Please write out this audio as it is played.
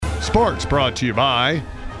Sports brought to you by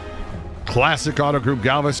Classic Auto Group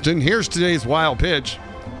Galveston. Here's today's wild pitch.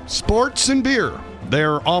 Sports and beer,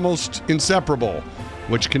 they're almost inseparable,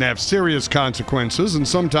 which can have serious consequences and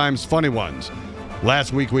sometimes funny ones.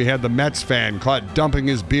 Last week we had the Mets fan caught dumping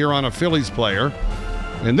his beer on a Phillies player.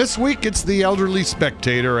 And this week it's the elderly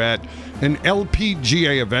spectator at an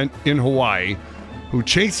LPGA event in Hawaii who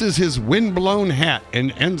chases his windblown hat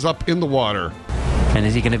and ends up in the water. And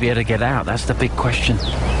is he going to be able to get out? That's the big question.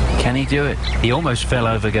 Can he do it? He almost fell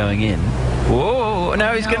over going in. Whoa,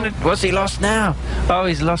 no, he's going to... What's he lost now? Oh,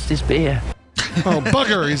 he's lost his beer. Oh,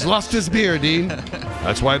 bugger, he's lost his beer, Dean.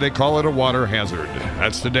 That's why they call it a water hazard.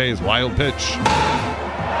 That's today's wild pitch.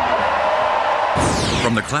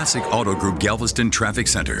 From the Classic Auto Group Galveston Traffic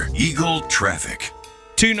Center, Eagle Traffic.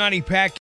 290 pack.